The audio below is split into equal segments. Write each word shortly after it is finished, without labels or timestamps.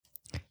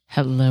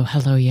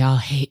Hello, y'all.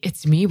 Hey,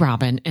 it's me,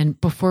 Robin. And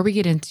before we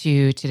get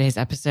into today's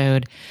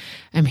episode,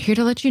 I'm here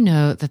to let you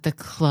know that the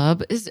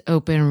club is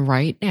open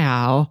right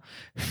now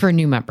for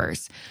new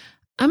members.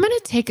 I'm going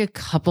to take a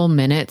couple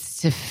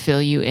minutes to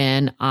fill you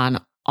in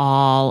on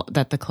all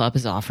that the club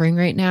is offering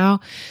right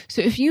now.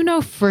 So if you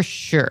know for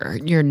sure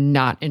you're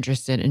not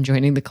interested in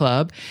joining the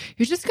club,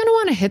 you're just going to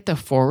want to hit the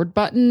forward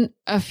button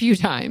a few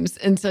times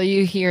until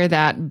you hear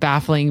that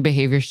baffling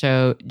behavior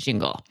show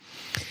jingle.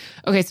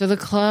 Okay, so the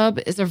club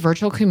is a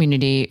virtual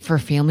community for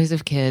families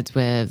of kids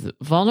with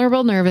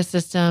vulnerable nervous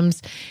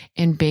systems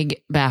and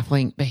big,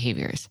 baffling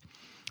behaviors.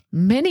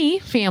 Many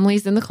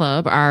families in the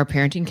club are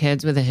parenting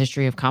kids with a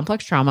history of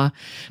complex trauma,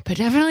 but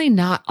definitely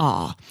not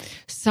all.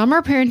 Some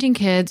are parenting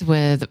kids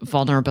with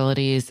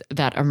vulnerabilities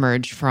that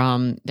emerge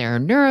from their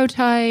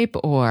neurotype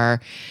or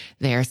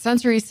their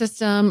sensory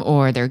system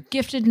or their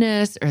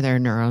giftedness or their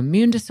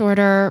neuroimmune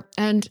disorder.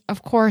 And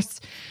of course,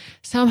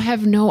 some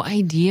have no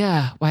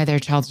idea why their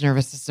child's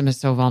nervous system is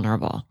so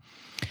vulnerable.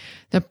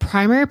 The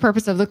primary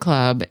purpose of the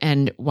club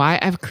and why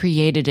I've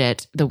created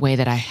it the way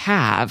that I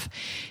have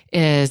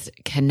is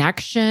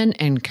connection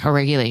and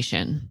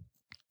co-regulation.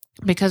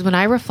 Because when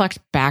I reflect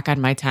back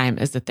on my time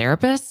as a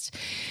therapist,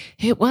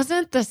 it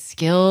wasn't the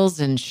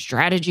skills and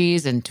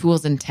strategies and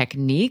tools and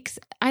techniques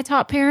I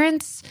taught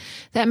parents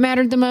that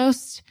mattered the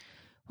most.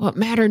 What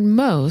mattered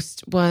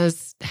most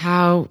was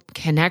how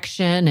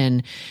connection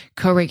and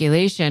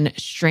co-regulation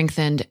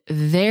strengthened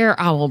their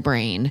owl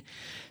brain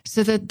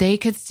so that they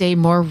could stay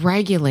more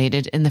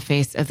regulated in the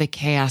face of the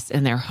chaos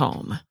in their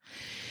home.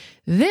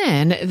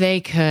 Then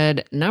they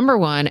could, number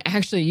one,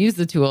 actually use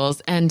the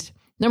tools, and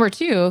number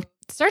two,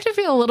 start to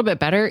feel a little bit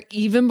better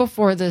even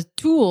before the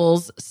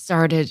tools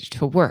started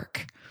to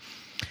work.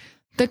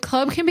 The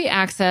club can be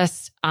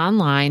accessed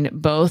online,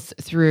 both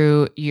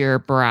through your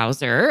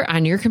browser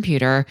on your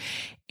computer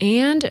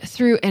and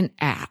through an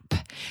app.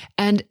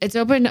 And it's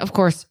open, of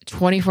course,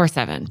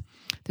 24/7.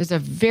 There's a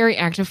very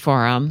active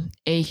forum,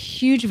 a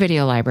huge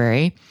video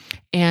library,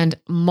 and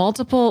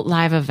multiple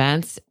live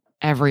events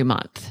every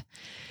month.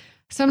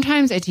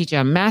 Sometimes I teach a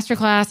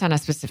masterclass on a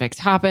specific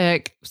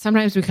topic.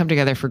 Sometimes we come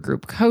together for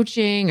group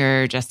coaching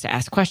or just to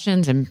ask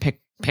questions and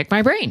pick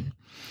my brain.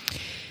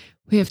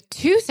 We have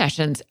 2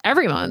 sessions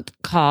every month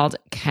called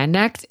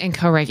Connect and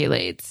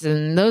Co-Regulates,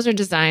 and those are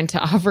designed to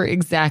offer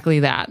exactly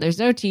that. There's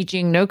no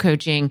teaching, no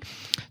coaching,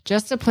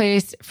 just a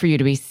place for you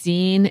to be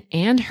seen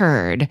and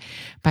heard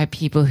by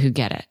people who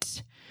get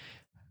it.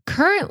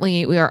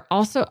 Currently, we are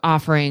also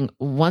offering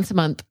once a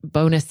month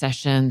bonus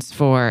sessions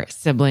for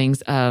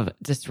siblings of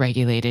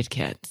dysregulated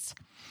kids.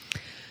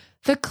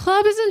 The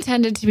club is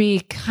intended to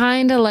be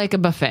kind of like a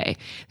buffet.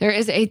 There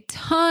is a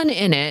ton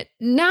in it,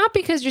 not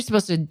because you're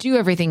supposed to do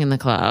everything in the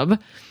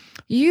club.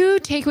 You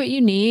take what you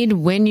need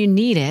when you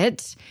need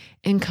it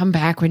and come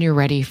back when you're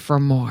ready for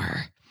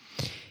more.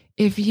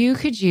 If you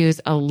could use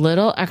a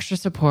little extra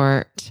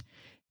support,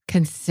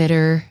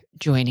 consider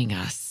joining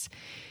us.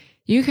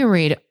 You can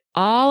read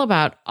all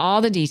about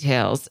all the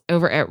details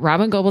over at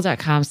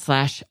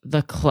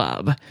robingoble.com/the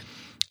club.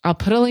 I'll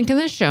put a link in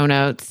the show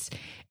notes.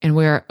 And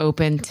we're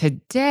open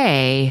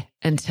today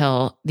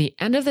until the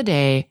end of the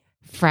day,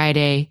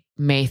 Friday,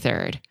 May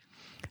 3rd.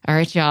 All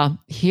right, y'all,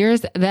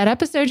 here's that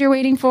episode you're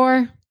waiting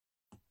for.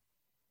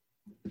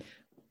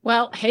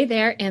 Well, hey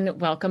there,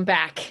 and welcome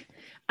back.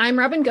 I'm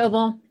Robin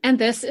Goble, and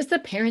this is the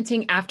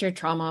Parenting After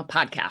Trauma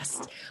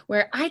podcast,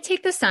 where I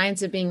take the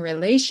science of being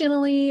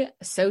relationally,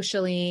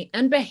 socially,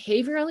 and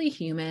behaviorally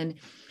human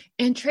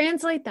and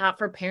translate that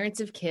for parents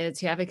of kids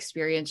who have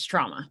experienced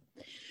trauma.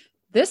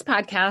 This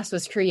podcast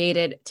was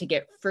created to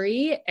get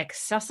free,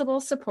 accessible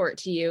support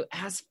to you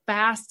as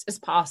fast as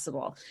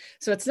possible.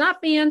 So it's not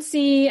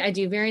fancy. I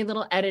do very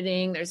little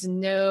editing. There's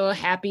no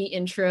happy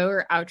intro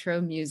or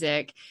outro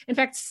music. In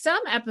fact, some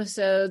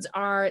episodes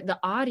are the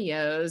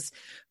audios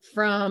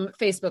from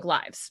Facebook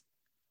Lives,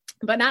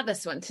 but not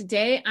this one.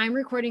 Today, I'm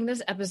recording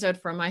this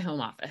episode from my home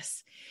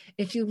office.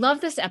 If you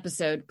love this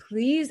episode,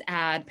 please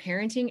add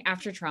Parenting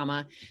After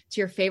Trauma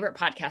to your favorite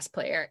podcast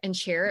player and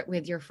share it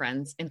with your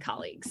friends and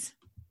colleagues.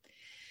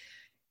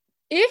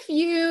 If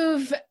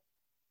you've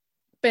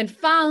been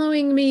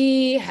following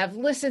me, have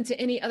listened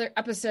to any other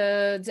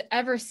episodes,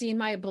 ever seen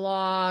my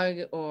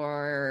blog,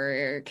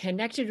 or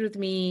connected with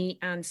me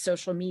on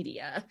social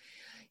media,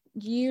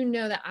 you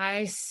know that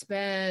I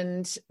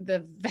spend the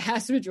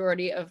vast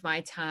majority of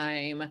my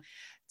time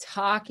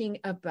talking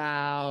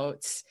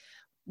about,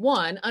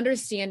 one,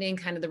 understanding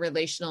kind of the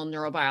relational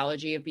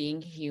neurobiology of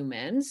being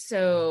human.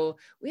 So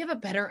we have a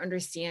better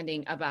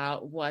understanding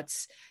about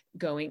what's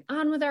going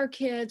on with our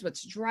kids,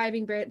 what's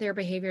driving their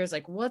behaviors,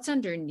 like what's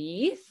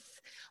underneath,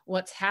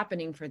 what's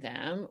happening for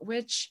them,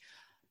 which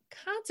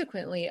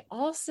consequently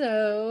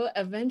also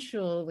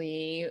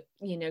eventually,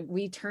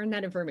 we turn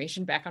that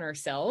information back on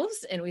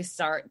ourselves and we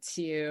start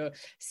to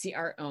see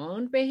our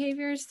own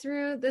behaviors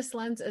through this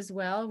lens as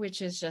well,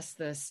 which is just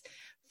this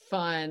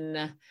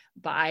fun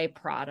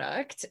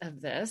byproduct of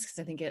this, because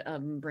I think it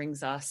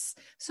brings us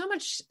so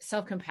much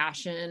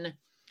self-compassion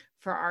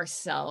for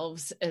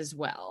ourselves as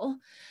well.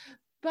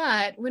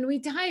 But when we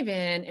dive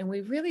in and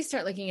we really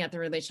start looking at the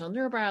relational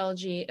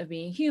neurobiology of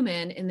being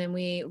human, and then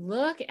we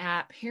look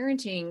at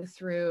parenting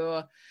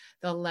through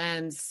the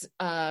lens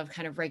of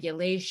kind of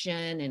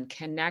regulation and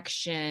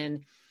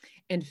connection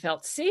and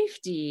felt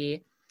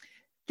safety,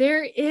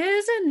 there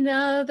is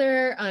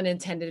another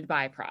unintended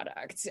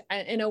byproduct.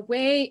 In a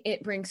way,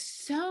 it brings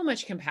so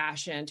much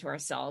compassion to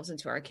ourselves and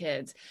to our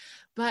kids.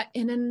 But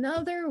in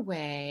another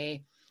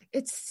way,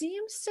 it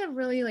seems to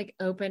really like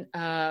open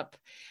up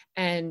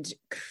and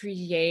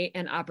create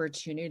an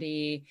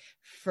opportunity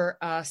for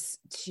us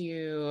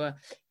to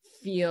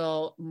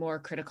feel more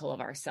critical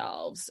of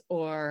ourselves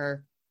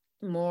or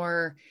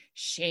more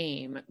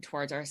shame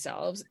towards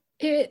ourselves.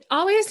 It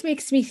always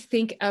makes me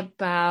think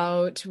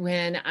about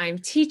when I'm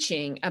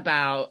teaching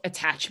about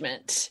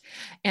attachment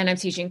and I'm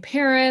teaching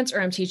parents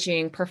or I'm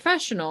teaching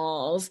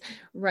professionals,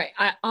 right?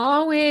 I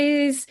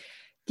always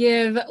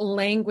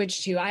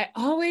I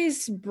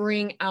always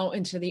bring out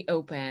into the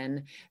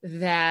open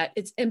that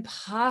it's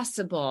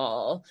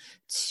impossible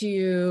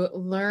to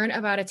learn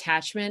about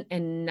attachment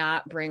and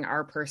not bring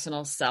our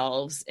personal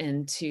selves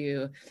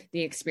into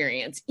the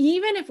experience.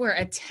 Even if we're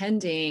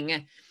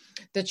attending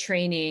the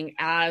training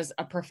as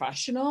a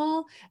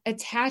professional,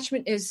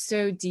 attachment is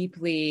so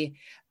deeply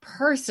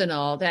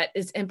personal that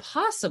it's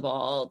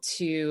impossible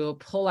to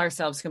pull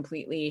ourselves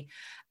completely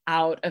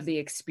out of the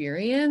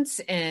experience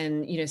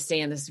and,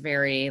 stay in this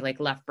very like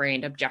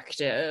left-brained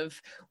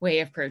objective way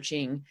of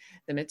approaching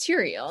the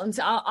material. And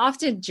so I'll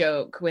often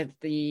joke with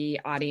the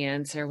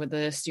audience or with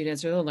the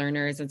students or the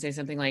learners and say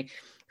something like,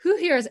 who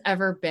here has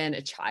ever been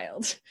a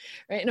child,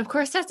 right? And of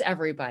course, that's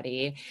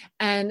everybody.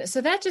 And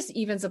so that just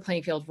evens the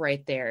playing field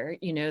right there,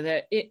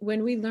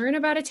 when we learn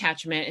about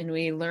attachment and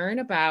we learn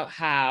about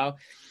how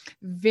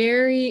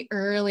very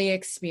early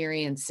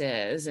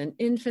experiences and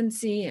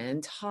infancy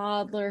and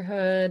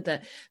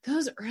toddlerhood,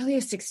 those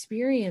earliest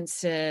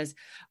experiences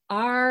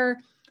are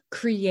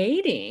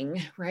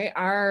creating, right,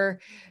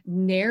 our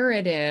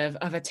narrative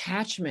of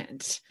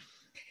attachment.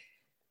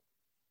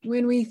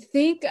 When we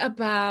think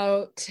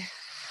about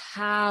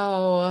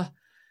how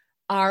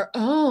our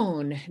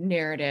own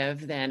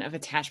narrative then of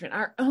attachment,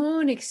 our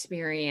own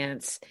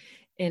experience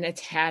in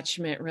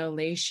attachment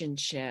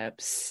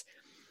relationships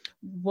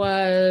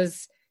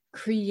was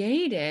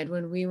created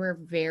when we were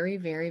very,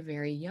 very,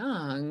 very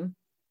young,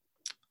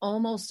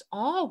 almost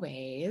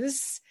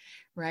always,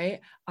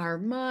 right? Our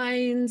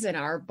minds and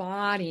our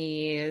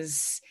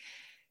bodies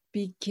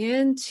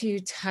begin to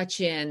touch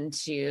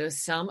into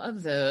some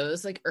of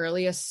those like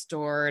earliest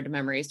stored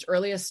memories,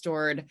 earliest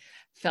stored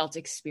felt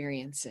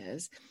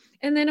experiences.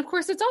 And then, of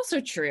course, it's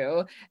also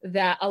true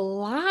that a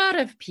lot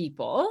of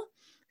people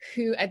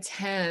who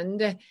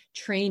attend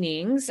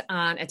trainings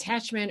on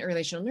attachment or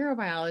relational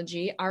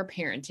neurobiology are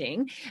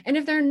parenting. And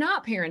if they're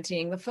not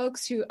parenting, the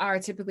folks who are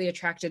typically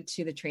attracted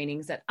to the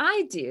trainings that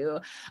I do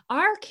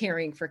are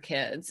caring for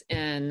kids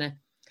in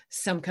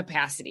some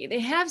capacity. They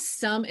have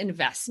some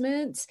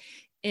investment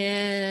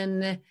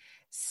in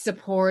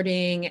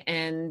supporting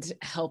and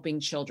helping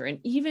children,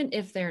 even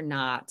if they're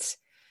not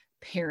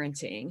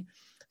parenting.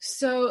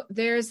 So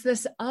there's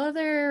this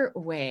other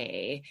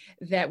way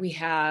that we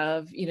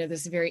have,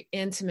 this very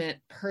intimate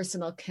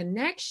personal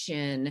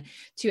connection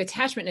to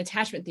attachment and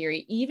attachment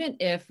theory, even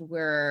if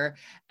we're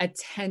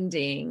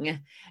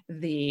attending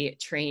the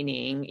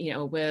training,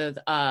 with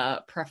a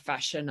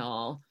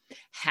professional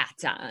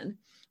hat on.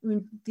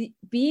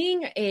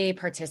 Being a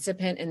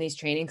participant in these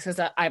trainings,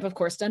 because I've of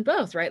course done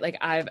both, right? Like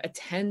I've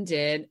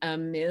attended a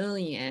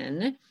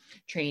million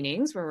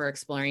trainings where we're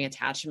exploring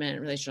attachment,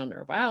 relational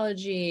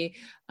neurobiology,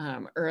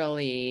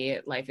 early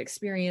life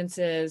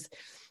experiences.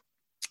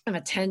 I've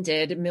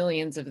attended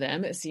millions of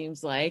them, it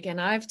seems like, and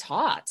I've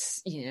taught,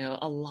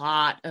 a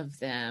lot of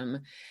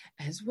them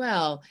as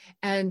well.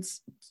 And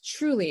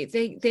truly,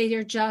 they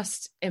are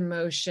just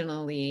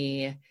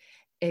emotionally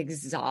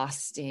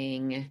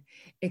exhausting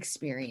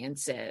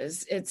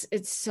experiences.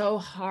 It's so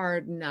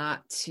hard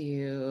not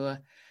to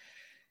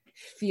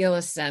feel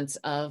a sense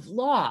of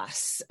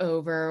loss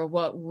over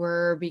what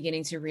we're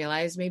beginning to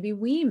realize maybe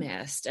we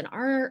missed in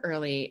our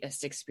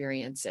earliest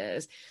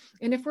experiences.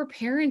 And if we're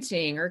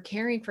parenting or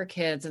caring for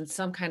kids in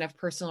some kind of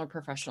personal or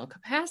professional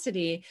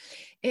capacity,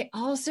 it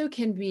also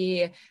can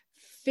be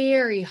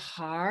very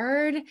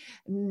hard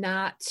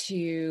not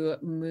to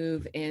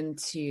move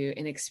into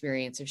an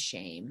experience of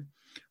shame,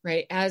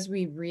 right? As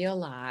we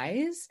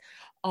realize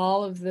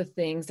all of the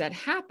things that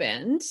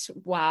happened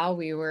while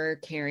we were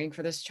caring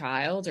for this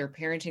child or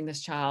parenting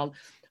this child,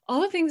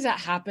 all the things that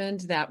happened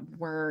that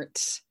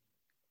weren't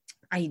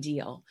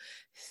ideal,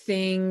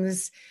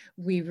 things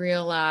we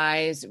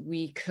realize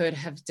we could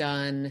have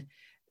done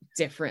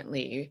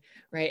differently,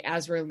 right?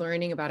 As we're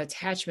learning about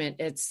attachment,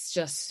 it's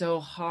just so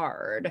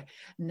hard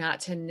not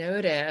to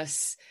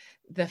notice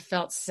the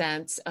felt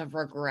sense of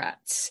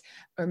regret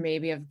or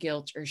maybe of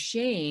guilt or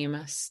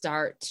shame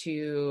start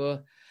to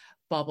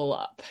bubble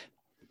up.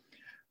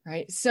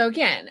 Right. So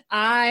again,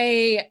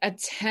 I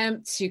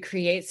attempt to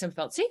create some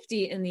felt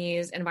safety in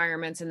these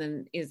environments and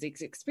then these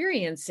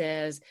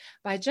experiences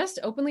by just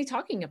openly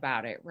talking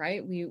about it.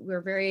 Right.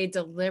 We're very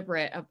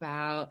deliberate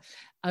about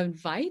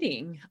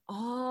inviting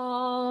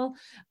all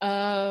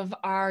of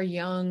our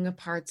young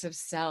parts of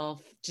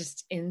self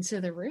just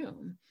into the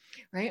room.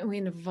 Right. And we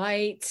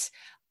invite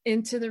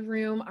into the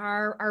room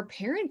our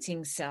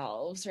parenting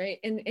selves, right.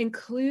 And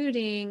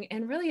including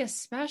and really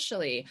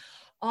especially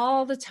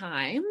all the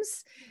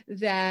times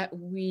that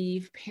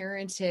we've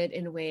parented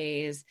in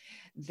ways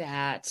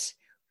that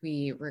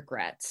we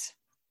regret.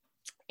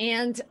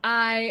 And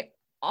I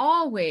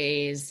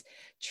always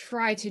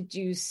try to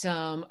do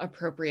some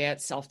appropriate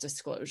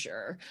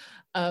self-disclosure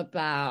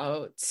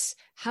about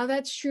how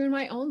that's true in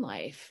my own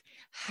life.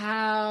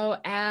 How,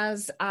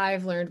 as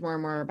I've learned more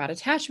and more about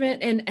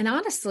attachment, and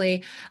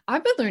honestly,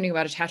 I've been learning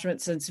about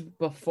attachment since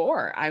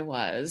before I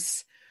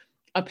was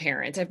a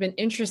parent. I've been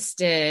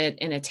interested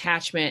in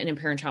attachment and in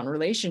parent-child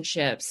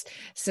relationships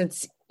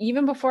since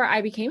even before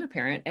I became a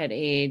parent at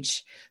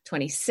age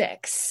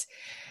 26,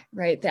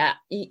 right? That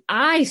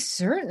I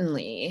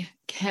certainly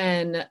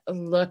can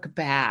look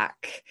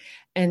back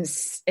and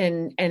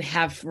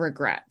have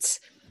regrets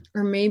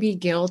or maybe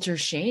guilt or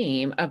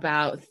shame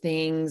about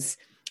things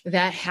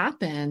that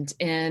happened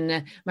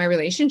in my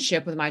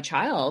relationship with my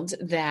child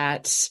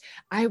that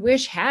I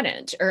wish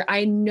hadn't, or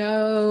I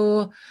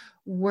know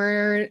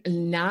were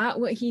not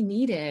what he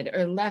needed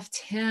or left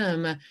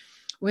him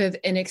with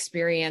an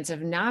experience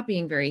of not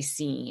being very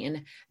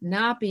seen,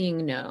 not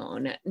being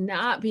known,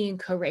 not being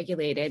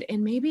co-regulated,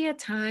 and maybe at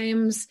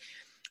times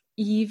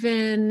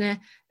even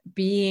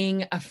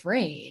being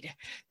afraid.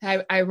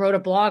 I wrote a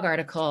blog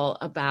article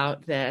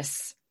about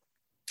this.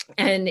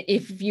 And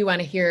if you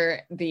want to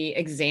hear the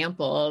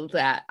example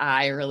that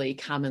I really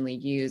commonly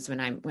use when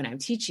I'm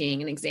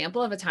teaching, an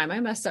example of a time I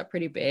messed up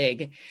pretty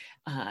big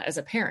as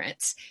a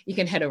parent, you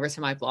can head over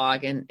to my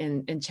blog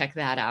and check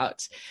that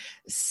out.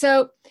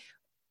 So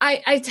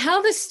I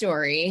tell this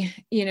story,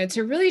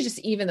 to really just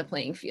even the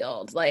playing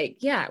field. Like,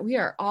 yeah, we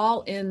are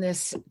all in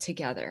this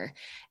together.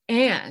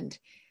 And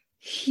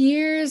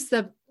here's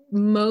the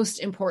most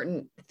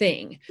important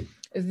thing,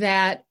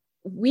 that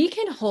we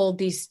can hold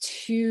these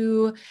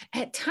two,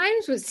 at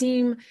times what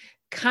seem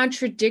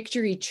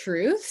contradictory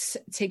truths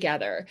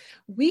together.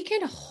 We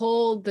can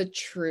hold the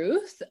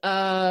truth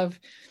of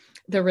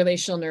the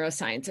relational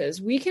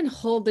neurosciences. We can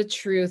hold the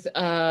truth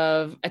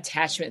of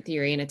attachment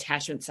theory and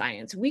attachment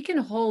science. We can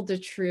hold the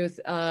truth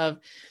of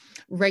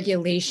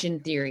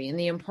regulation theory and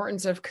the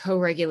importance of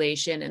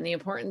co-regulation and the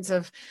importance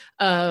of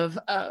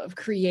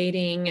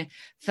creating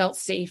felt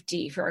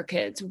safety for our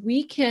kids.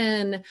 We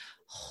can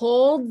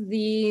hold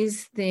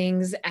these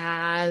things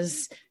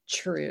as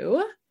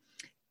true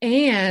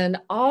and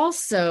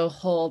also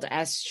hold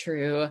as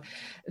true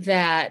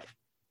that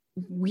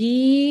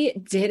we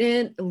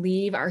didn't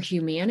leave our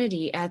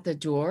humanity at the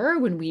door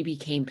when we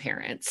became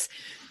parents,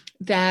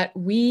 that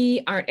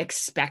we aren't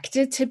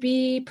expected to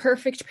be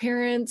perfect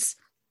parents.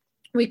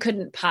 We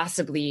couldn't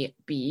possibly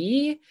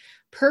be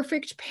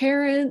perfect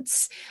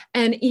parents.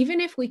 And even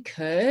if we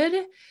could,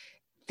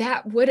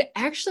 that would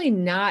actually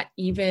not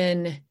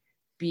even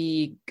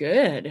be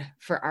good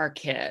for our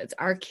kids.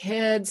 Our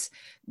kids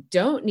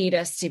don't need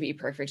us to be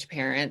perfect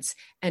parents,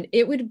 and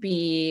it would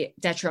be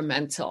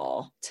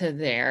detrimental to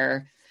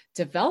their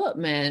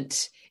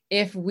development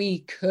if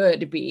we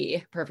could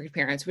be perfect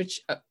parents, which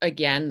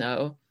again,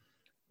 though,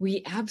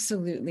 we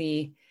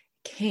absolutely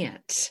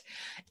can't.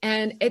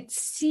 And it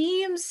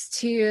seems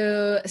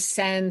to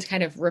send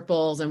kind of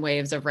ripples and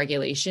waves of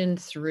regulation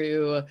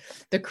through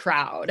the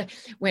crowd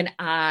when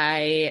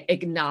I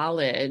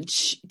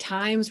acknowledge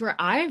times where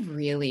I've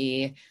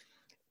really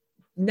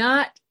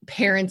not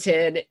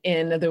parented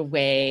in the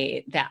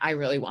way that I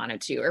really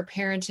wanted to, or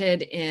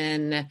parented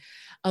in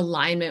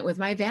alignment with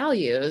my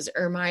values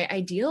or my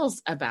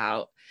ideals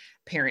about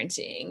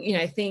parenting.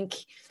 I think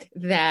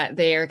that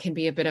there can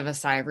be a bit of a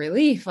sigh of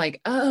relief,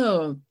 like,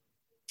 oh,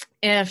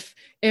 if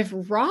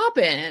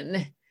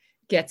Robin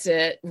gets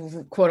it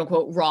quote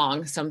unquote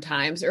wrong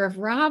sometimes, or if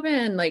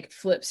Robin like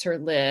flips her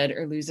lid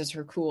or loses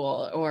her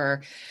cool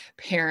or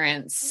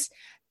parents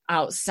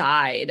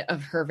outside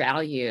of her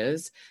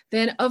values,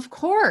 then of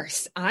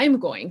course I'm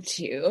going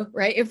to,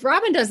 right? If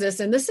Robin does this,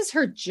 and this is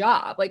her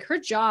job, like her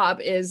job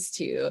is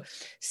to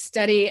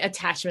study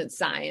attachment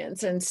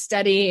science and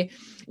study,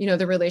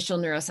 the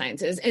relational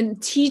neurosciences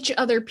and teach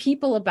other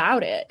people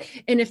about it.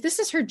 And if this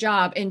is her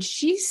job and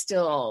she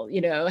still,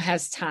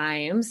 has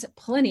times,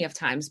 plenty of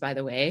times, by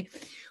the way,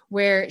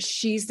 where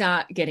she's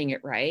not getting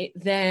it right,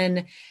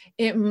 then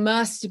it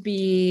must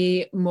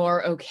be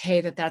more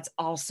okay that that's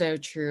also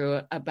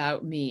true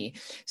about me.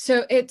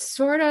 So it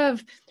sort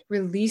of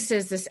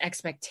releases this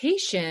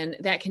expectation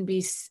that can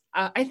be,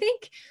 I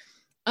think,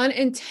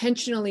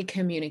 unintentionally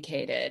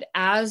communicated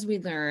as we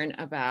learn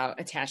about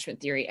attachment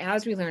theory,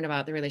 as we learn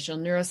about the relational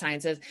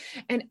neurosciences,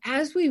 and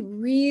as we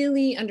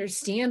really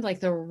understand like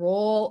the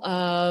role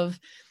of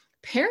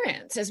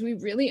parents, as we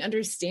really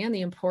understand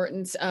the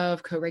importance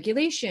of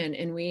co-regulation,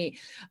 and we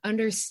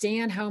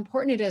understand how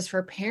important it is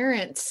for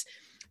parents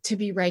to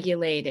be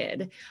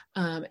regulated.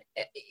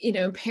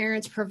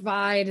 Parents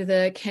provide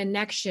the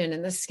connection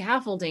and the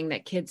scaffolding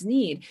that kids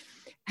need.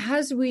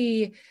 As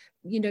we,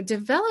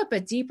 develop a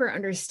deeper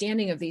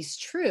understanding of these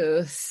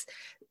truths,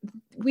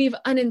 we've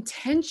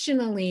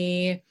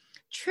unintentionally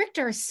tricked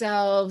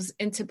ourselves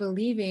into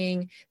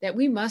believing that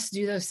we must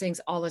do those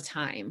things all the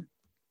time.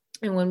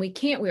 And when we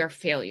can't, we are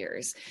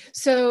failures.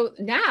 So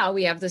now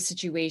we have the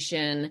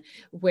situation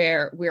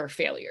where we're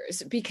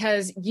failures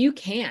because you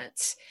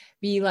can't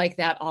be like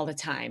that all the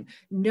time.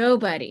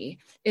 Nobody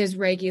is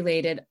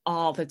regulated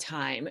all the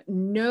time.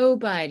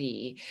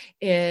 Nobody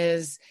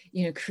is,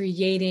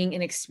 creating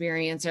an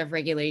experience of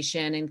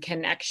regulation and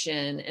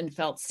connection and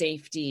felt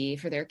safety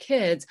for their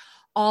kids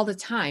all the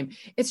time.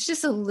 It's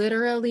just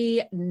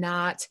literally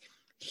not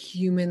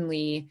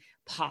humanly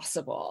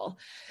possible.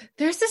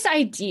 There's this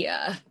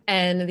idea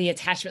in the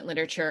attachment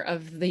literature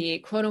of the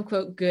quote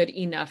unquote good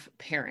enough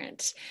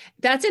parent.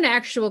 That's an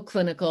actual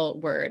clinical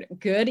word,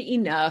 good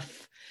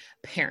enough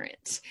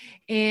parent.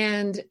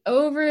 And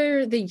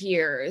over the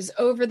years,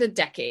 over the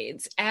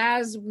decades,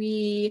 as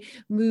we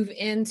move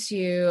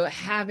into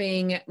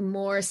having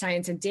more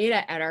science and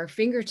data at our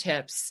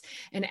fingertips,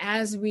 and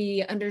as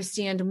we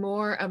understand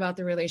more about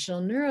the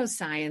relational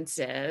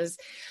neurosciences,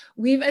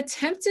 we've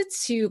attempted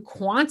to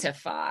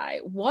quantify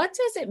what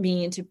does it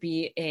mean to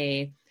be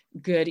a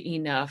good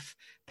enough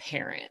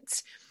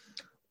parent.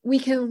 We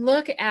can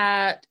look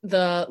at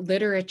the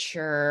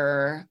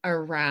literature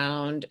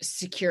around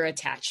secure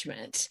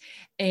attachment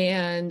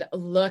and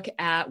look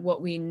at what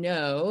we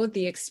know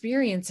the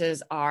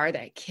experiences are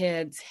that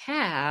kids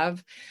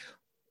have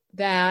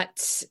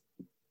that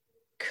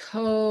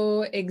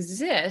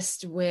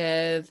coexist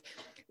with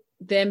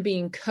them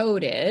being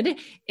coded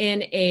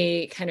in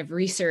a kind of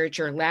research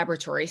or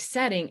laboratory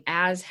setting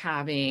as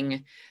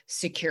having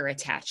secure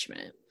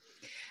attachment.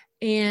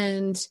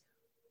 And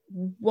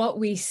what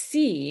we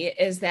see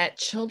is that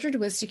children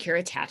with secure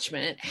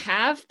attachment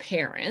have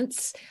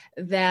parents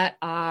that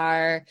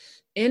are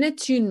in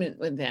attunement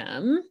with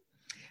them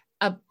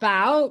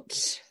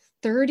about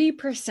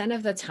 30%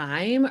 of the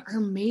time,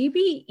 or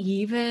maybe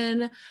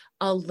even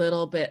a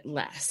little bit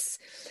less.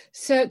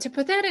 So to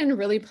put that in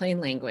really plain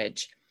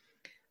language,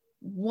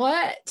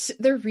 what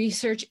the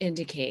research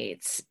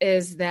indicates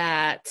is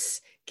that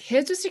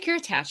kids with secure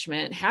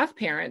attachment have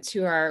parents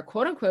who are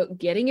quote unquote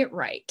getting it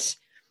right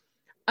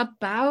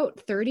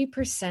about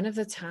 30% of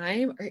the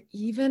time, or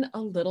even a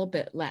little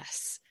bit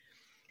less.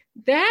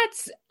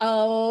 That's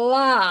a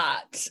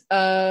lot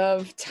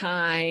of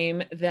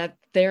time that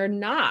they're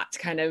not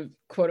kind of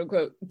quote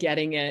unquote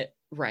getting it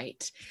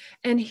right.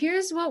 And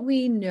here's what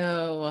we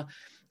know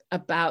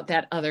about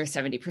that other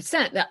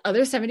 70%. That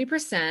other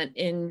 70%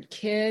 in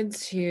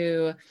kids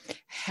who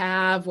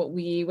have what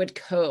we would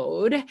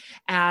code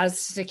as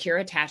secure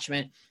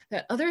attachment,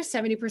 that other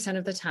 70%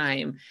 of the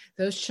time,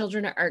 those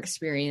children are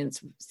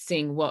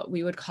experiencing what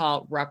we would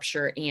call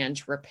rupture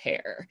and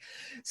repair.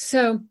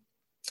 So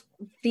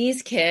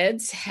these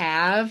kids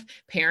have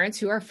parents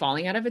who are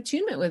falling out of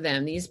attunement with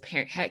them. These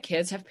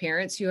kids have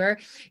parents who are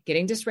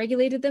getting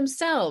dysregulated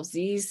themselves.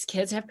 These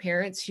kids have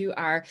parents who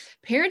are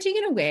parenting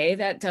in a way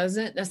that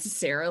doesn't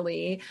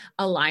necessarily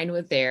align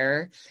with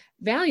their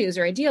values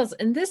or ideals.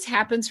 And this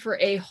happens for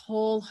a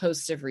whole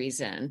host of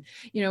reasons.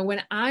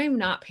 When I'm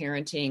not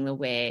parenting the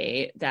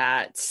way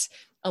that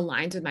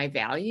aligns with my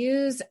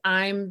values,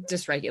 I'm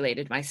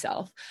dysregulated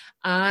myself.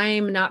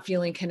 I'm not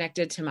feeling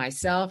connected to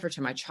myself or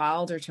to my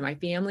child or to my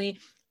family.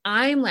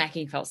 I'm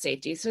lacking felt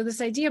safety. So this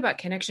idea about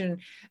connection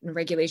and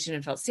regulation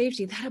and felt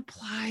safety, that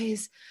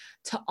applies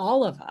to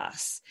all of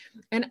us.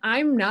 And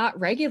I'm not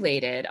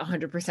regulated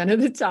 100%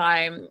 of the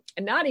time,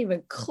 and not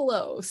even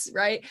close,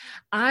 right?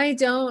 I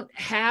don't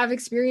have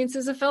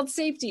experiences of felt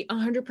safety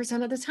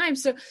 100% of the time.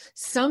 So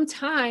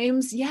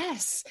sometimes,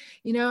 yes,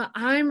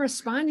 I'm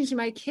responding to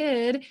my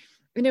kid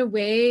in a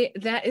way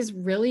that is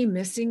really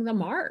missing the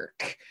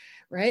mark,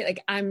 right?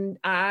 Like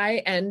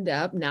I end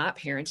up not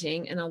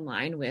parenting in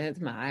line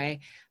with my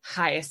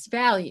highest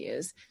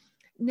values.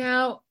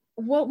 Now,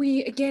 what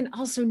we, again,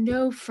 also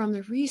know from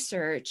the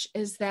research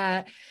is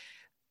that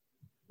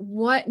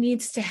what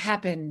needs to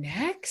happen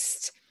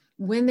next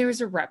when there's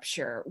a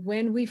rupture,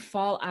 when we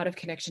fall out of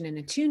connection and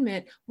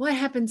attunement, what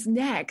happens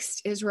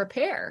next is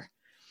repair.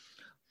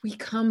 We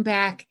come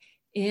back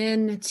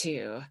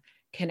into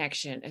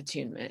connection,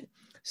 attunement.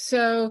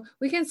 So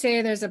we can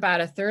say there's about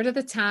a third of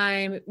the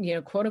time,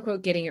 quote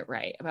unquote, getting it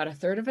right. About a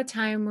third of the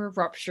time we're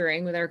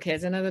rupturing with our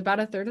kids, and about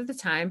a third of the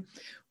time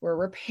we're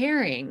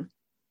repairing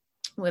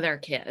with our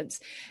kids.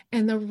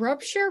 And the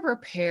rupture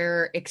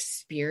repair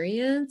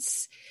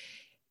experience,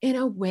 in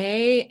a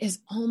way, is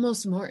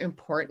almost more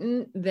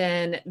important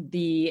than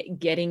the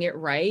getting it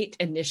right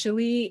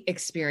initially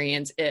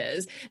experience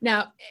is.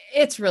 Now,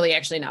 it's really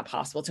actually not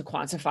possible to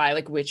quantify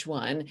like which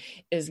one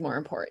is more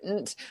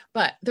important,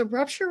 but the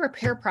rupture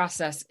repair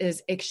process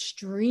is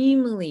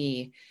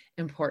extremely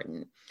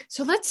important.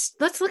 So let's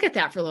look at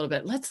that for a little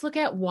bit. Let's look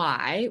at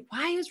why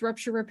is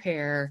rupture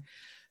repair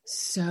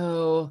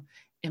so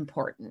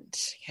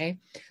important? Okay.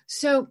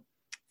 So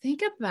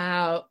think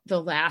about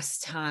the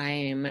last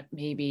time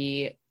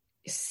maybe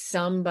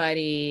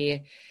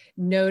somebody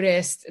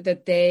noticed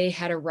that they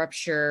had a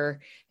rupture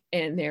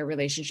in their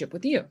relationship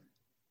with you,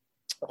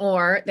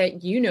 or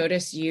that you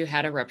noticed you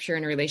had a rupture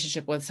in a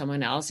relationship with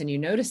someone else and you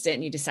noticed it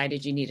and you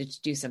decided you needed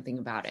to do something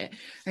about it,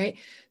 right?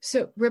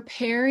 So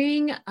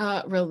repairing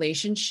a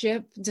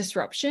relationship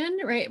disruption,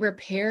 right?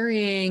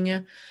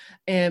 Repairing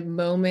a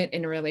moment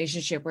in a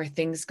relationship where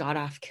things got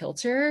off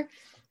kilter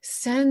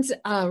sends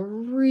a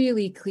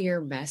really clear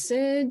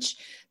message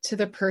to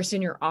the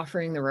person you're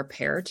offering the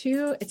repair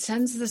to. It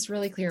sends this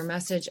really clear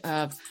message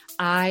of,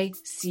 I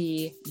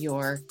see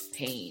your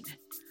pain.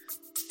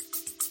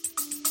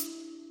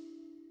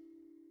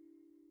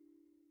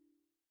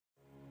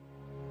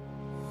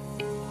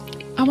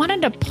 I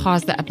wanted to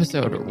pause the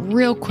episode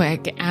real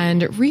quick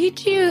and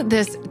read you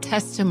this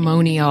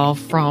testimonial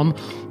from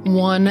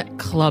one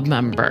club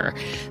member.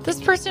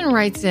 This person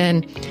writes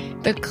in,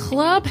 "The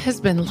club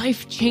has been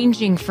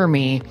life-changing for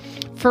me.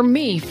 For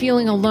me,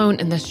 feeling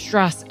alone in the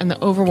stress and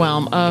the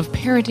overwhelm of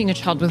parenting a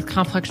child with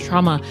complex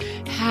trauma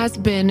has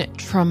been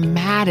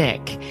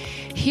traumatic.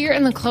 Here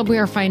in the club, we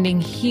are finding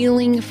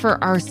healing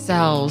for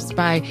ourselves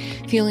by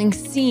feeling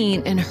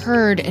seen and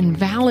heard and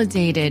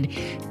validated,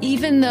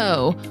 even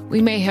though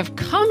we may have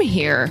come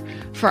here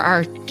for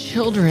our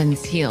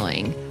children's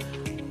healing."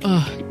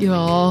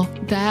 Y'all,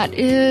 that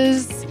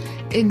is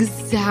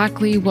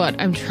exactly what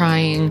I'm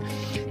trying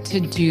to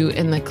do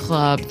in the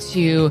club,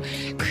 to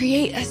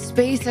create a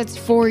space that's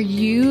for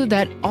you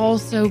that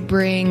also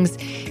brings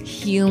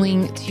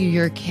healing to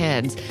your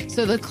kids.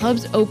 So the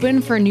club's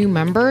open for new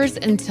members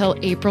until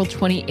April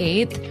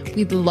 28th.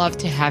 We'd love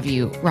to have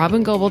you.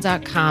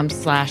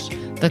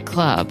 robingoble.com/the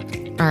club.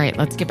 All right,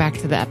 let's get back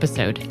to the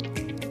episode.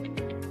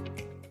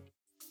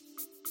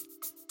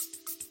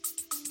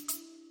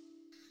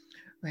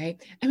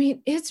 Right. I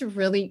mean, it's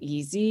really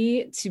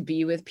easy to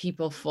be with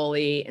people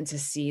fully and to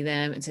see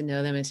them and to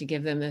know them and to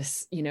give them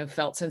this,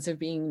 felt sense of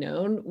being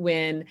known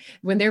when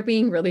they're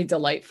being really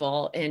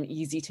delightful and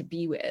easy to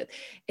be with.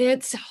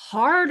 It's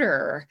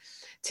harder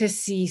to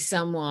see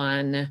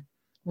someone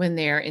when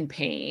they're in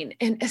pain,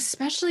 and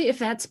especially if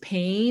that's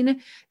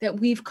pain that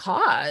we've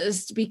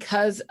caused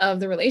because of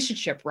the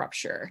relationship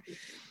rupture.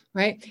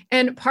 Right.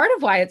 And part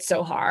of why it's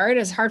so hard,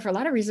 it's hard for a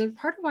lot of reasons.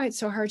 Part of why it's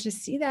so hard to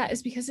see that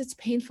is because it's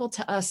painful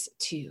to us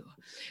too.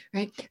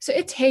 Right. So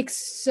it takes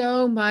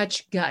so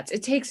much guts.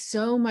 It takes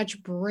so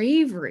much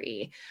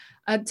bravery,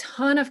 a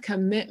ton of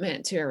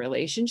commitment to a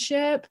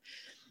relationship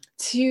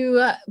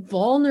to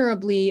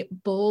vulnerably,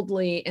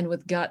 boldly, and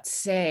with guts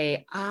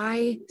say,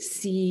 I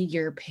see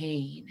your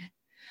pain.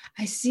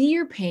 I see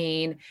your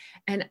pain,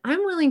 and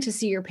I'm willing to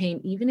see your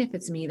pain, even if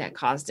it's me that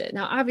caused it.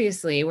 Now,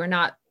 obviously, we're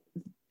not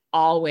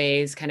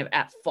always kind of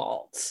at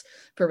fault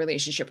for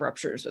relationship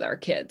ruptures with our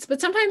kids, but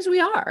sometimes we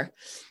are,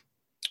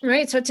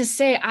 right? So to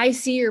say, I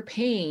see your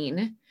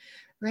pain,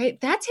 right?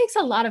 That takes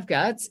a lot of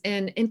guts.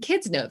 And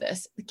kids know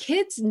this. The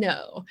kids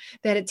know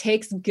that it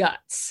takes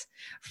guts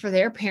for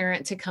their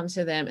parent to come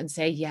to them and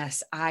say,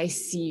 yes, I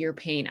see your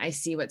pain. I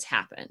see what's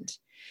happened.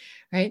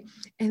 Right.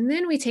 And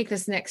then we take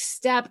this next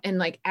step and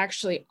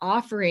actually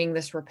offering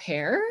this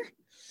repair,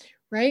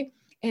 right?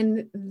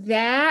 And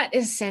that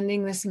is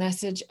sending this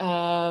message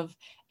of,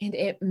 and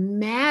it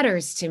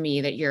matters to me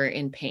that you're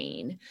in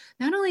pain.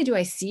 Not only do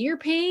I see your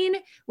pain,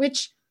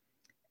 which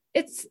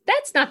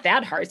that's not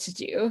that hard to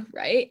do,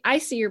 right? I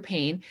see your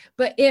pain,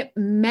 but it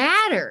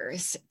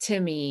matters to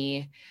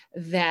me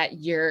that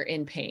you're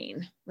in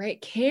pain,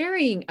 right?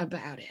 Caring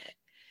about it,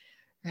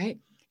 right?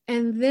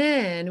 And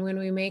then when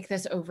we make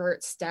this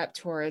overt step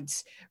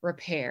towards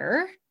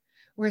repair,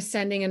 we're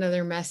sending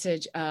another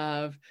message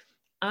of,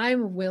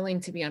 I'm willing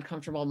to be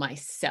uncomfortable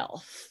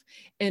myself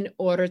in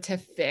order to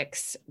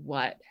fix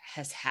what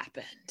has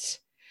happened.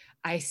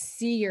 I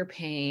see your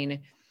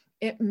pain.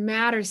 It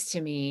matters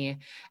to me.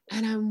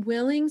 And I'm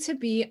willing to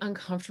be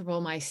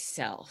uncomfortable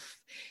myself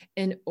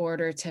in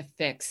order to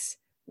fix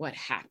what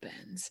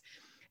happens.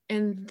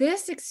 And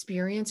this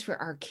experience for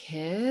our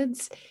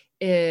kids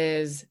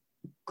is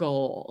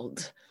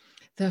gold.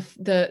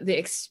 The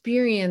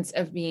experience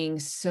of being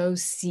so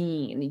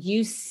seen.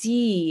 You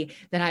see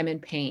that I'm in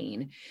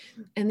pain.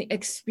 And the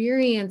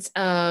experience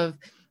of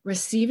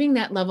receiving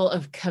that level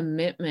of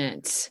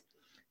commitment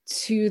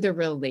to the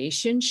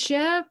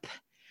relationship,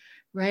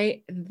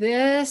 right?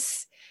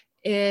 This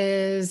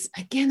is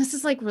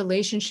like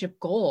relationship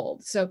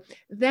gold. So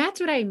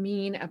that's what I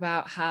mean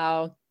about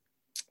how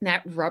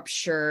that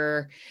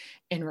rupture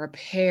and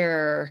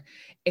repair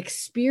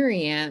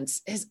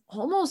experience is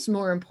almost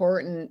more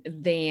important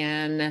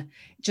than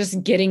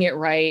just getting it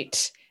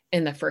right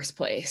in the first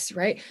place,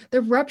 right?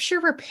 The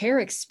rupture repair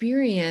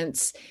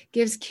experience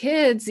gives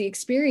kids the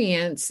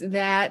experience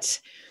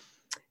that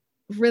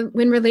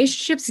when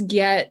relationships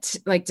get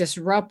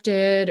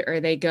disrupted or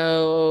they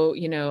go,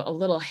 a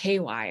little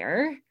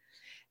haywire,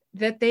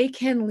 that they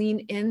can lean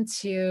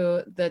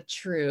into the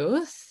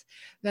truth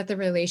that the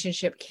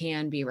relationship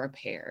can be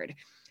repaired.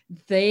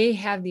 They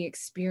have the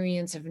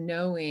experience of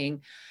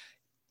knowing,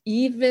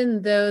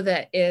 even though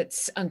that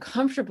it's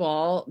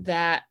uncomfortable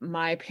that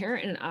my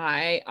parent and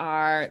I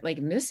are like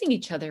missing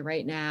each other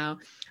right now,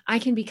 I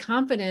can be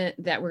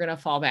confident that we're going to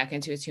fall back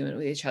into attunement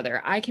with each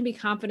other. I can be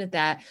confident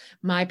that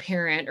my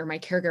parent or my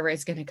caregiver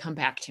is going to come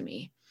back to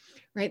me,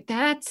 right?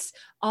 That's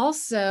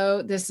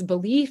also this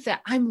belief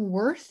that I'm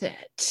worth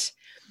it.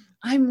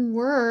 I'm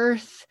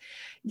worth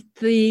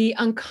the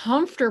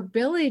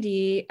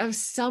uncomfortability of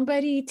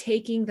somebody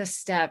taking the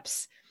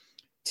steps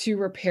to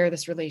repair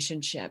this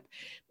relationship.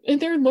 And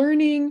they're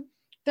learning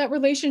that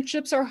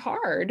relationships are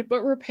hard,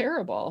 but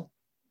repairable.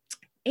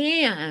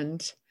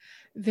 And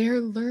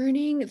they're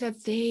learning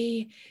that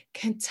they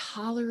can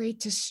tolerate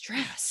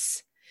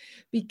distress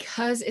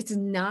because it's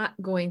not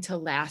going to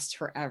last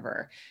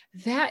forever.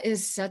 That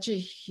is such a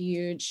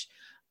huge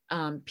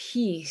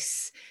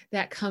piece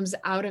that comes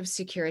out of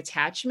secure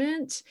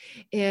attachment,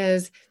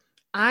 is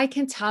I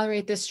can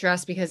tolerate this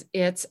stress because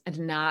it's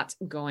not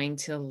going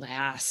to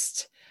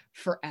last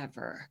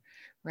forever,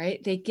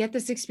 right? They get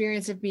this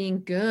experience of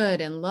being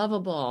good and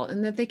lovable,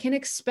 and that they can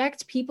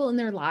expect people in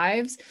their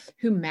lives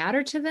who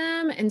matter to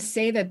them and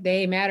say that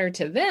they matter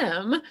to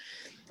them,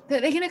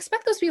 that they can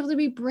expect those people to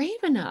be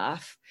brave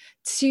enough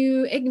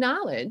to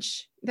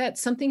acknowledge that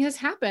something has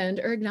happened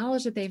or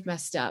acknowledge that they've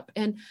messed up.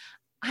 And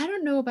I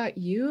don't know about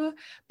you,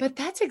 but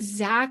that's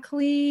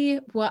exactly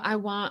what I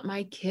want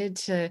my kid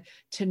to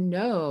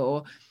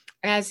know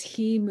as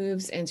he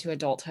moves into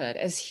adulthood,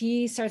 as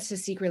he starts to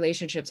seek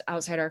relationships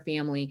outside our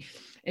family,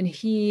 and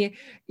he,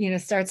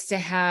 starts to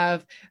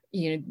have,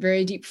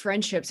 very deep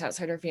friendships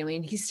outside our family,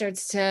 and he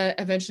starts to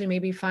eventually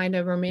maybe find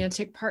a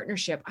romantic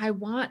partnership. I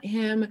want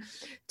him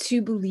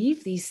to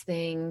believe these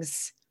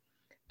things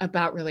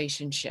about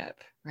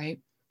relationship, right?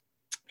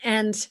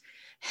 And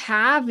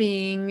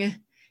having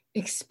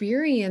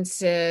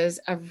experiences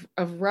of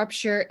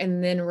rupture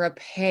and then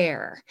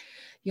repair.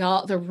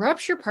 Y'all, the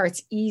rupture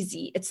part's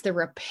easy. It's the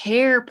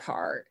repair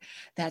part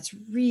that's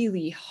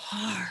really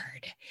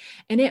hard.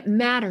 And it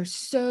matters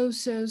so,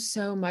 so,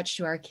 so much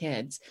to our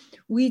kids.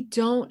 We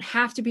don't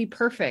have to be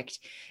perfect.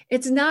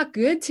 It's not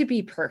good to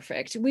be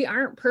perfect. We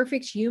aren't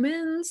perfect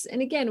humans.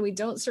 And again, we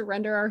don't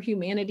surrender our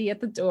humanity at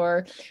the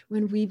door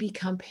when we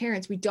become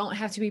parents. We don't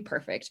have to be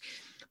perfect.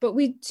 But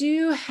we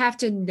do have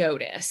to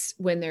notice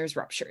when there's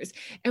ruptures,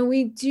 and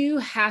we do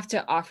have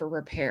to offer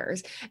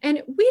repairs.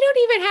 And we don't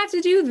even have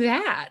to do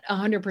that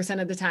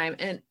 100% of the time.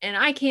 And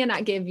I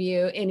cannot give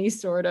you any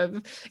sort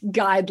of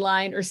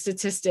guideline or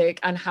statistic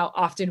on how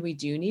often we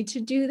do need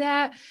to do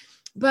that,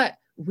 but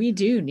we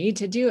do need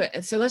to do it.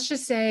 And so let's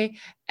just say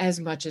as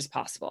much as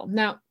possible.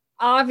 Now,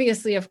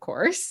 obviously, of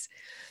course,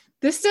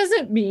 this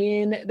doesn't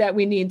mean that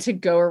we need to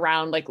go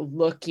around like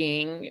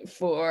looking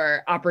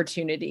for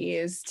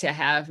opportunities to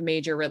have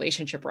major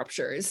relationship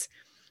ruptures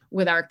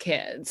with our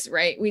kids,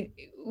 right?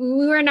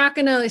 We're not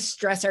going to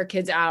stress our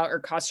kids out or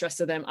cause stress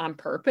to them on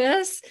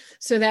purpose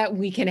so that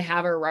we can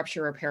have a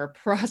rupture repair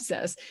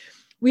process.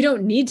 We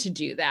don't need to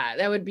do that.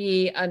 That would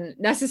be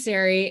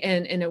unnecessary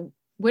and it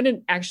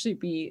wouldn't actually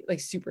be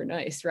like super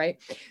nice,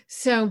 right?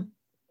 So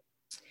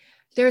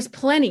there's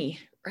plenty,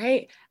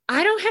 right?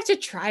 I don't have to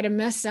try to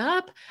mess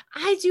up.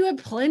 I do it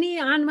plenty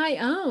on my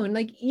own,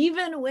 like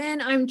even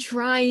when I'm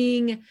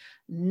trying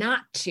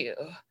not to,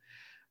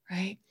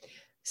 right?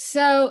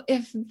 So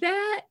if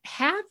that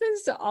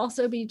happens to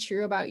also be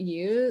true about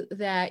you,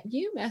 that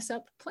you mess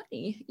up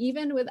plenty,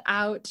 even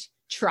without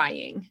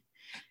trying,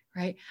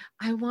 right?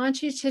 I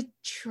want you to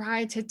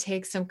try to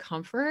take some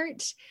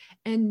comfort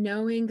in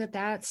knowing that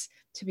that's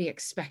to be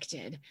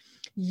expected.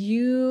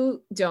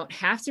 You don't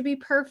have to be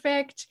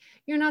perfect.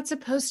 You're not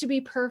supposed to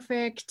be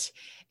perfect.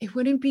 It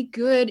wouldn't be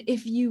good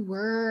if you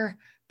were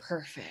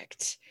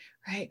perfect,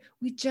 right?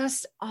 We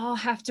just all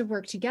have to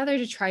work together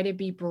to try to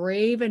be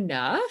brave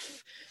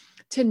enough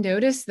to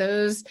notice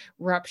those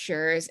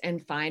ruptures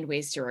and find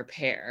ways to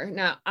repair.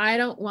 Now, I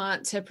don't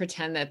want to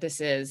pretend that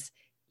this is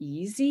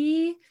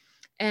easy,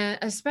 and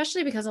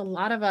especially because a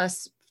lot of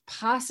us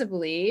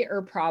possibly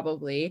or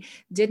probably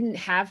didn't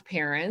have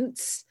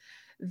parents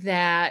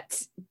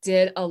that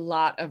did a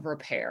lot of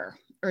repair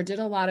or did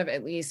a lot of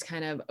at least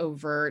kind of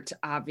overt,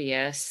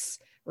 obvious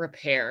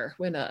repair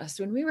with us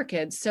when we were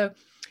kids. So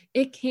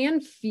it can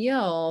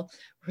feel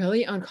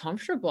really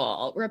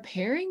uncomfortable.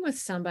 Repairing with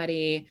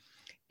somebody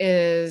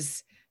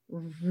is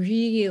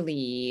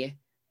really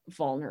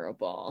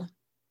vulnerable.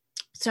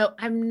 So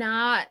I'm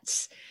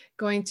not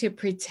going to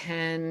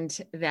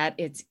pretend that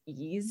it's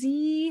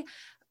easy,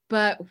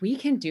 but we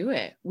can do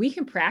it. We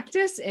can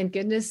practice, and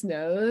goodness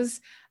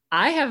knows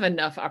I have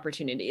enough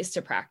opportunities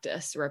to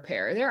practice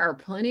repair. There are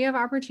plenty of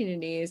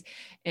opportunities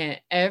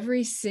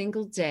every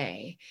single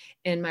day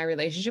in my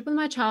relationship with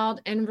my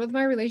child and with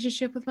my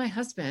relationship with my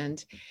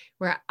husband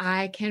where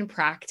I can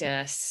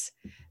practice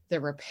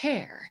the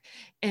repair.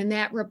 And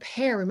that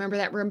repair, remember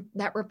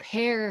that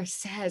repair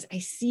says, I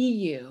see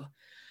you.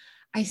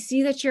 I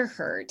see that you're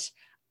hurt.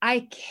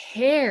 I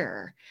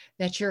care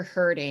that you're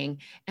hurting,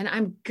 and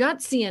I'm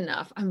gutsy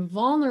enough, I'm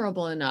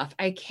vulnerable enough,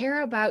 I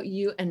care about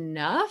you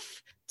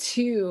enough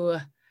to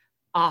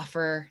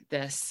offer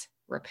this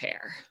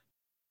repair.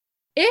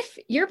 If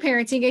you're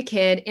parenting a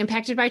kid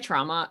impacted by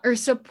trauma or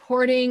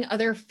supporting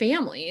other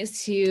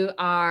families who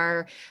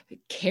are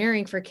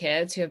caring for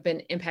kids who have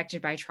been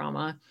impacted by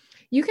trauma,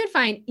 you can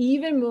find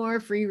even more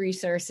free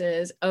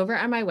resources over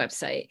on my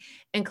website,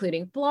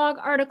 including blog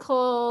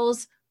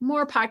articles,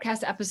 more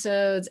podcast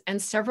episodes,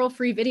 and several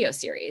free video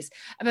series.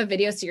 I have a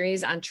video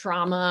series on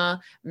trauma,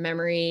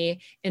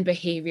 memory, and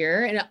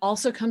behavior, and it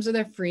also comes with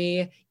a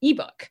free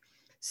ebook.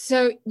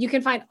 So you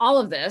can find all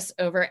of this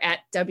over at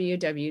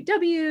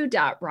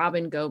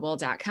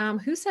www.robingoble.com.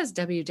 Who says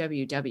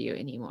www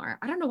anymore?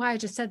 I don't know why I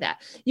just said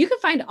that. You can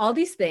find all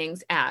these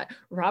things at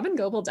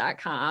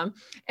robingoble.com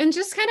and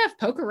just kind of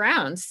poke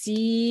around,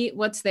 see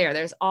what's there.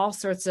 There's all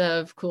sorts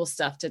of cool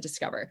stuff to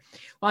discover.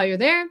 While you're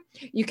there,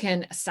 you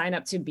can sign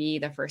up to be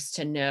the first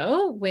to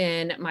know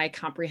when my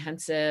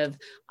comprehensive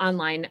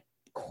online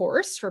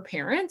course for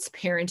parents,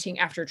 Parenting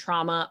After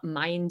Trauma,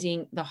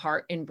 Minding the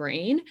Heart and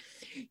Brain.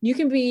 You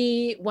can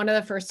be one of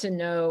the first to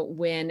know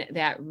when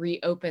that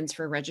reopens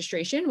for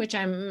registration, which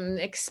I'm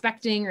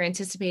expecting or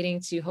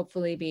anticipating to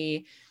hopefully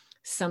be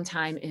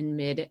sometime in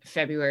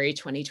mid-February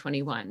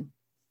 2021.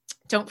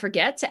 Don't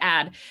forget to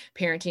add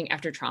Parenting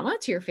After Trauma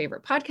to your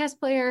favorite podcast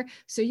player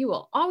so you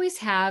will always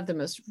have the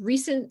most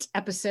recent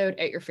episode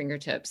at your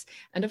fingertips.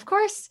 And of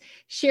course,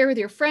 share with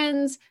your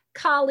friends,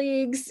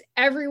 colleagues,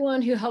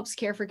 everyone who helps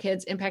care for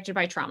kids impacted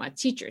by trauma,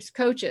 teachers,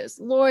 coaches,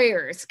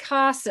 lawyers,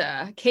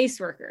 CASA,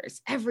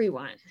 caseworkers,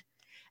 everyone.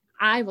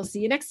 I will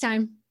see you next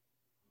time.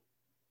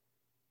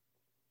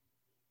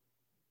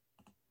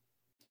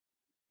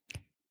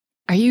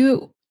 Are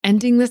you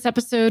ending this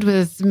episode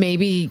with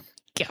maybe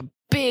a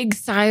big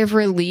sigh of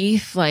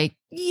relief? Like,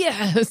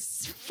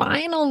 yes,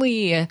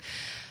 finally,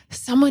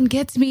 someone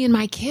gets me and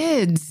my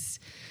kids.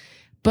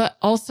 But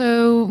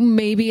also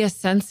maybe a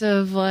sense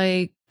of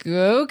like,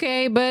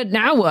 okay, but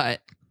now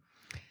what?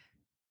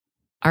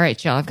 All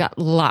right, y'all, I've got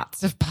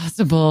lots of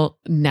possible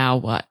now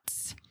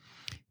whats.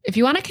 If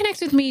you want to connect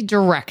with me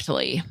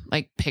directly,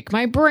 like pick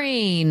my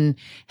brain,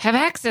 have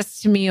access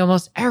to me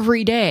almost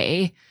every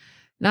day,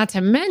 not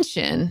to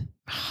mention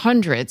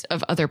hundreds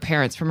of other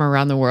parents from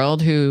around the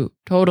world who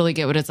totally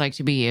get what it's like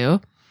to be you,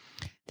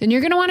 then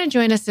you're going to want to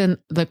join us in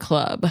the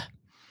club.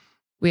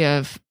 We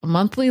have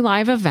monthly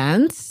live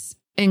events,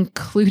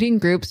 including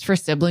groups for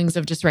siblings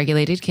of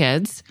dysregulated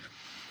kids,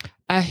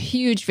 a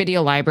huge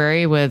video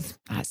library with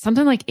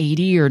something like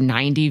 80 or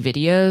 90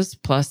 videos,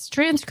 plus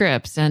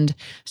transcripts and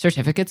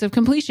certificates of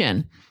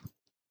completion.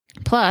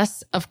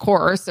 Plus, of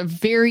course, a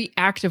very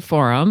active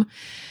forum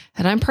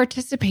that I'm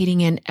participating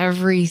in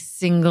every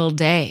single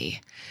day.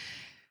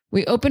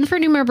 We open for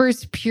new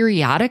members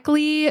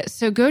periodically,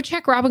 so go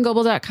check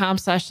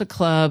robingoble.com/the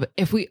club.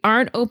 If we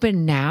aren't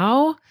open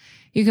now,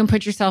 you can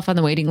put yourself on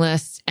the waiting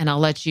list and I'll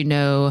let you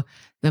know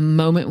the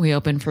moment we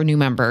open for new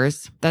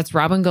members. That's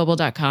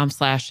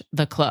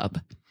robingoble.com/the club.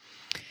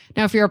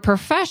 Now, if you're a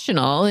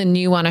professional and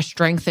you want to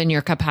strengthen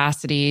your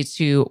capacity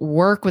to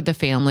work with the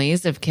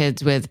families of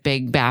kids with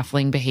big,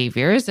 baffling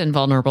behaviors and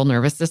vulnerable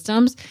nervous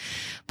systems,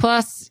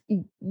 plus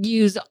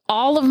use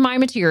all of my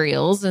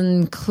materials,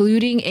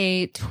 including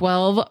a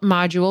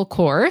 12-module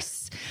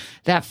course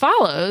that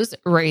follows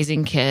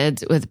raising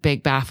kids with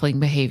big,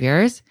 baffling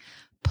behaviors,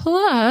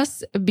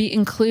 plus be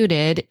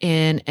included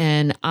in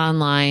an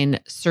online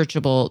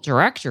searchable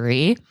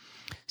directory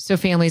so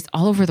families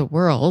all over the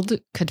world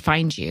could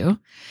find you,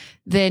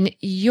 then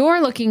you're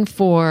looking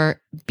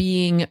for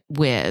Being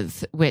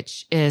With,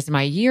 which is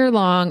my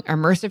year-long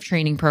immersive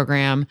training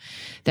program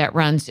that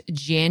runs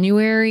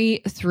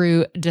January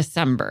through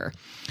December.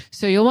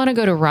 So you'll want to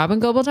go to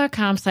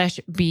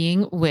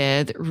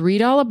robingoble.com/beingwith,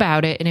 read all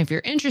about it. And if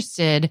you're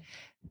interested,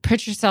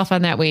 put yourself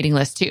on that waiting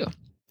list too.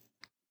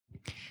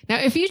 Now,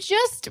 if you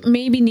just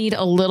maybe need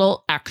a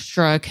little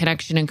extra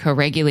connection and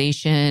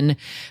co-regulation,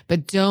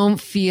 but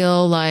don't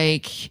feel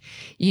like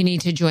you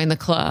need to join the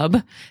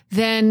club,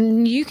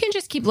 then you can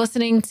just keep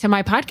listening to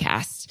my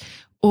podcast.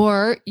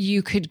 Or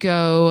you could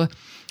go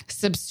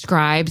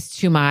subscribe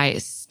to my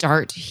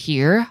Start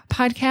Here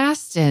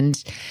podcast,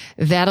 and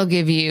that'll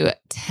give you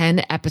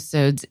 10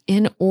 episodes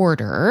in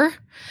order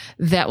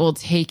that will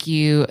take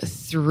you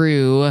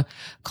through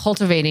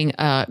cultivating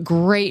a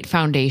great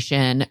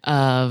foundation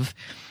of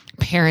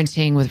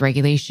parenting with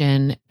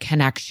regulation,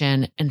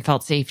 connection, and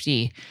felt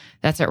safety.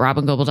 That's at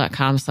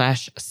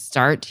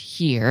robingoble.com/start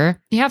here.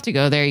 You have to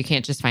go there. You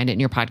can't just find it in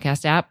your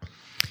podcast app.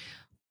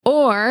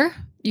 Or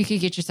you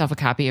could get yourself a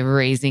copy of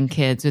Raising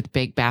Kids with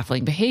Big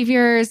Baffling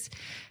Behaviors,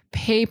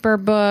 paper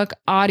book,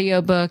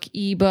 audiobook,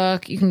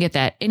 ebook. You can get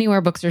that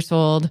anywhere books are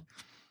sold.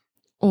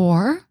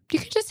 Or you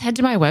can just head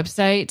to my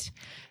website,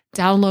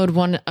 download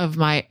one of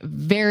my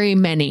very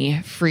many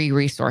free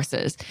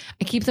resources.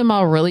 I keep them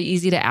all really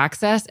easy to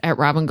access at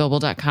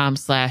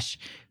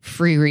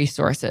robingoble.com/free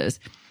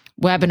resources.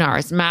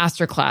 Webinars,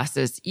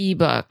 masterclasses,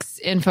 ebooks,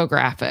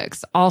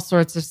 infographics, all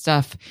sorts of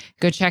stuff.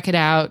 Go check it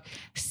out.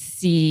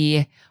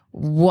 See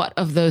what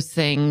of those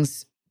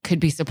things could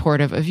be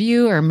supportive of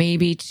you, or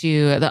maybe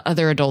to the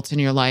other adults in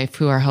your life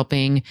who are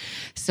helping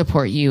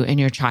support you and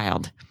your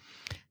child.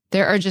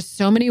 There are just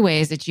so many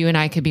ways that you and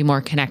I could be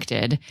more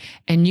connected,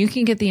 and you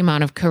can get the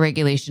amount of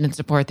co-regulation and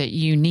support that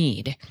you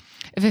need.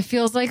 If it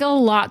feels like a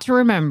lot to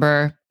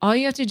remember, all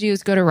you have to do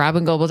is go to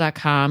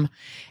robingoble.com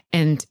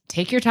and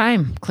take your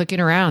time clicking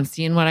around,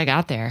 seeing what I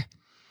got there.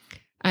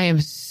 I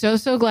am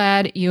so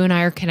glad you and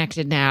I are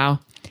connected now,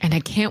 and I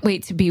can't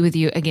wait to be with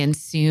you again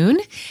soon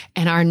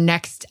in our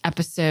next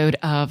episode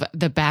of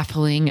the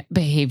Baffling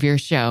Behavior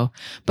Show.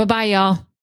 Bye-bye, y'all.